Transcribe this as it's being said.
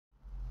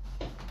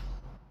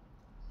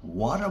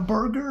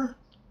Whataburger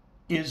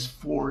is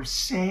for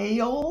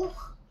sale?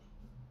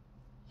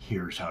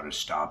 Here's how to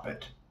stop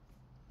it.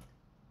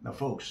 Now,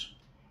 folks,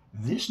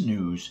 this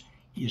news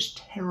is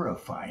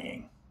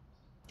terrifying.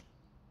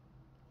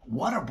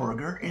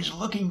 Whataburger is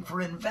looking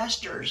for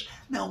investors.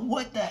 Now,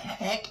 what the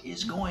heck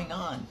is going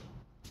on?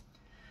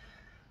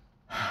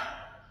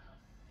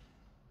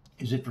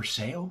 Is it for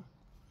sale?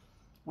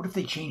 What if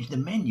they change the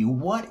menu?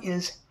 What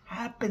is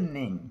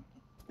happening?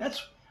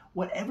 That's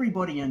what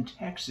everybody in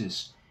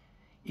Texas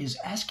is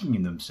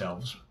asking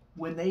themselves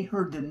when they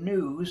heard the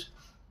news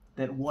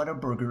that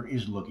Whataburger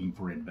is looking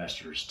for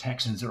investors.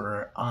 Texans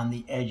are on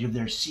the edge of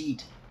their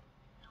seat.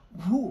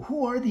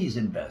 Who are these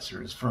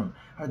investors from?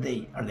 Are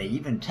they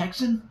even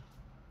Texan?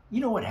 You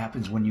know what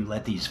happens when you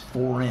let these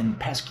foreign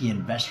pesky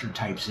investor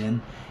types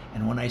in?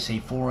 And when I say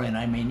foreign,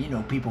 I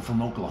mean, people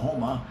from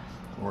Oklahoma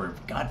or,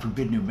 God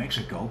forbid, New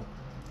Mexico.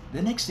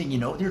 The next thing you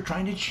know, they're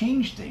trying to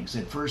change things.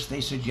 At first, they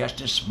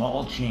suggest a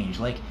small change,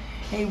 like,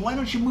 hey, why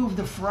don't you move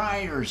the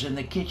fryers in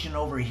the kitchen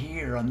over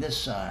here on this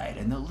side,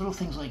 and the little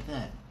things like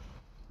that.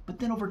 But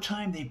then over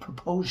time, they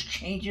propose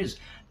changes,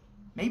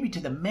 maybe to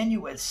the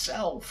menu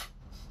itself.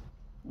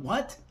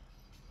 What?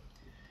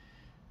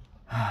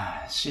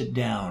 Sit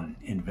down,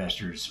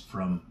 investors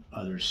from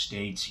other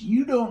states.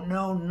 You don't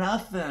know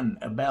nothing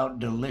about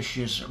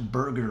delicious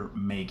burger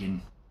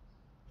making.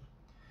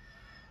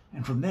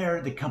 And from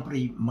there, the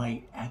company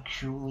might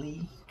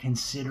actually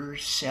consider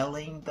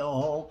selling the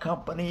whole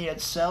company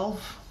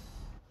itself.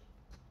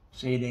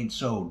 Say it ain't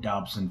so,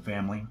 Dobson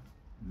family,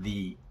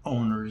 the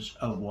owners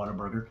of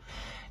Whataburger.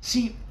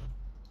 See,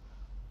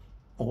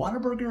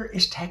 Whataburger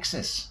is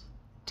Texas.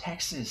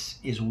 Texas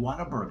is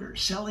Whataburger.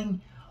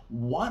 Selling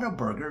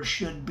Whataburger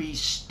should be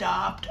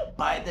stopped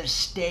by the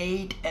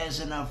state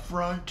as an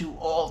affront to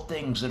all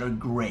things that are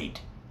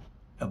great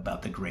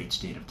about the great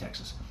state of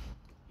Texas.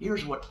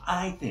 Here's what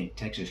I think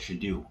Texas should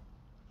do.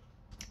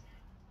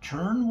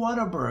 Turn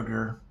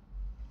Whataburger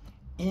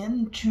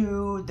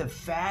into the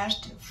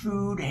fast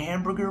food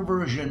hamburger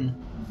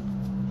version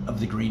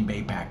of the Green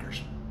Bay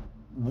Packers.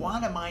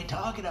 What am I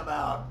talking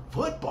about?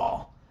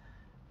 Football?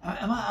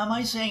 Am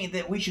I saying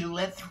that we should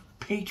let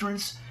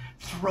patrons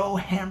throw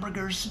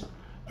hamburgers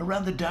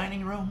around the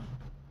dining room?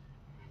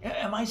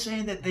 Am I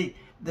saying that the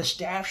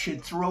staff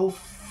should throw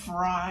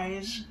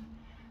fries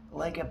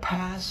like a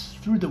pass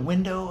through the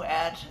window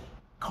at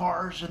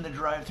cars in the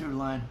drive-through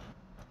line?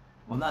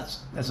 Well,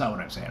 that's not what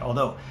I'm saying,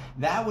 although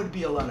that would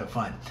be a lot of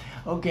fun.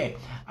 Okay,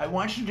 I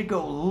want you to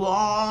go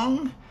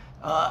long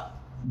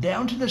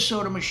down to the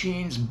soda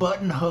machines,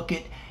 button hook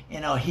it,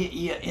 and I'll hit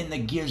you in the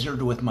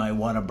gizzard with my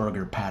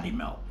Whataburger patty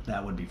melt.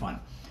 That would be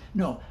fun.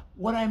 No,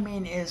 what I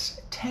mean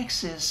is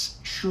Texas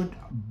should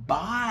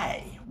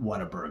buy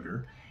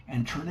Whataburger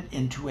and turn it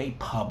into a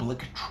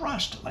public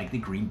trust like the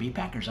Green Bay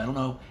Packers. I don't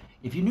know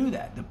if you knew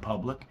that. The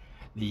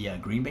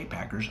Green Bay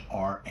Packers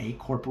are a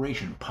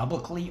corporation,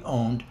 publicly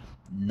owned,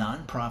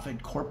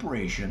 nonprofit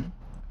corporation,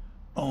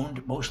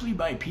 owned mostly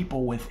by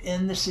people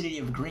within the city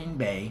of Green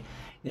Bay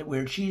that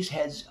wear cheese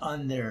heads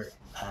on their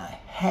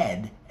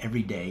head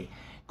every day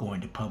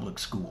going to public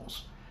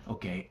schools.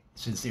 Okay,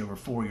 since they were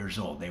 4 years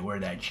old, they wear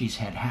that cheese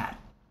head hat.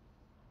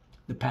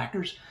 The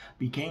Packers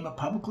became a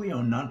publicly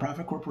owned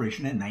nonprofit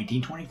corporation in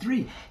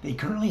 1923. They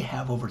currently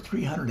have over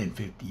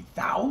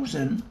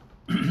 350,000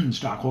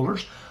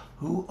 stockholders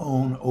who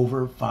own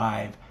over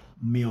 5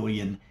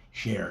 million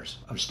shares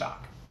of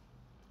stock.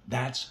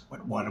 That's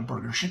what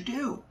Whataburger should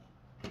do.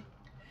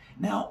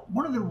 Now,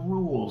 one of the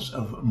rules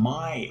of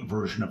my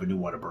version of a new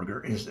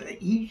Whataburger is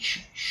that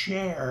each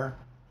share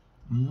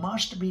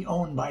must be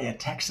owned by a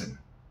Texan.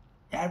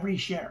 Every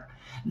share.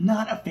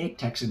 Not a fake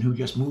Texan who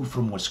just moved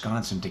from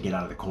Wisconsin to get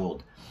out of the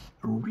cold.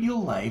 A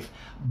real life,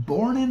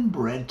 born and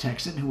bred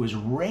Texan who was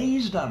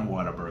raised on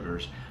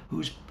Whataburgers,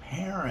 whose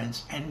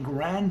parents and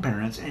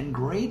grandparents and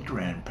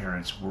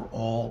great-grandparents were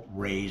all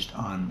raised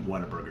on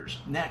Whataburgers.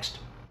 Next,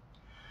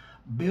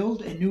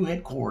 build a new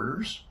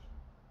headquarters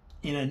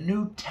in a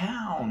new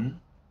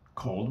town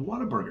called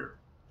Whataburger.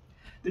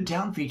 The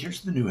town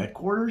features the new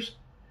headquarters,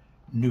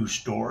 new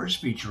stores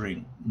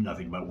featuring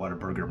nothing but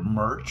Whataburger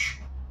merch,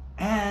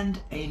 and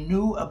a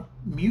new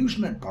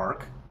amusement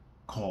park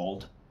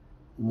called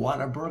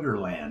Whataburger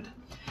Land.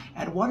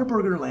 At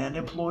Whataburger Land,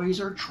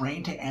 employees are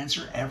trained to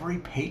answer every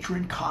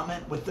patron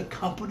comment with the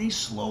company's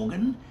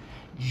slogan,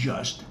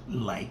 just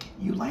like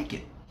you like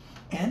it.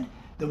 And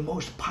the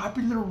most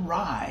popular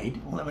ride,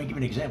 well, let me give you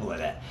an example of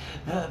that.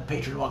 A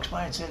patron walks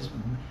by and says,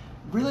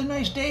 really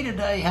nice day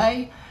today,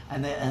 hey?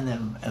 And the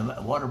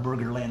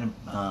Whataburger Land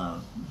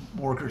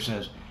worker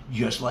says,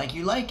 just like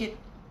you like it.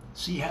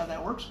 See how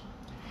that works?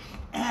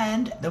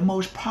 And the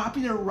most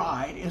popular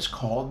ride is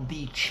called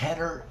the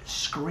Cheddar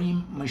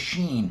Scream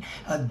Machine,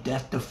 a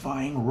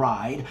death-defying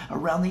ride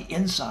around the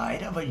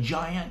inside of a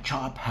giant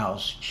chop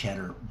house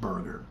cheddar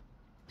burger.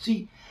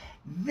 See,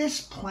 this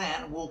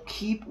plan will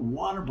keep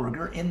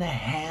Whataburger in the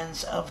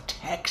hands of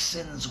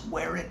Texans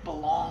where it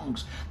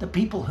belongs, the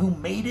people who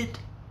made it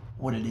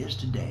what it is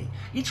today.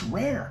 It's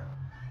rare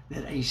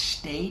that a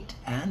state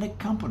and a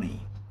company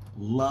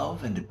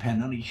love and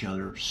depend on each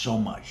other so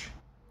much.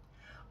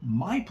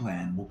 My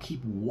plan will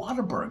keep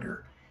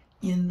Whataburger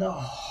in the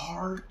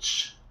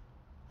hearts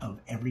of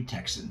every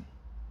Texan,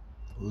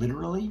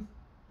 literally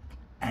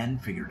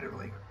and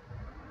figuratively.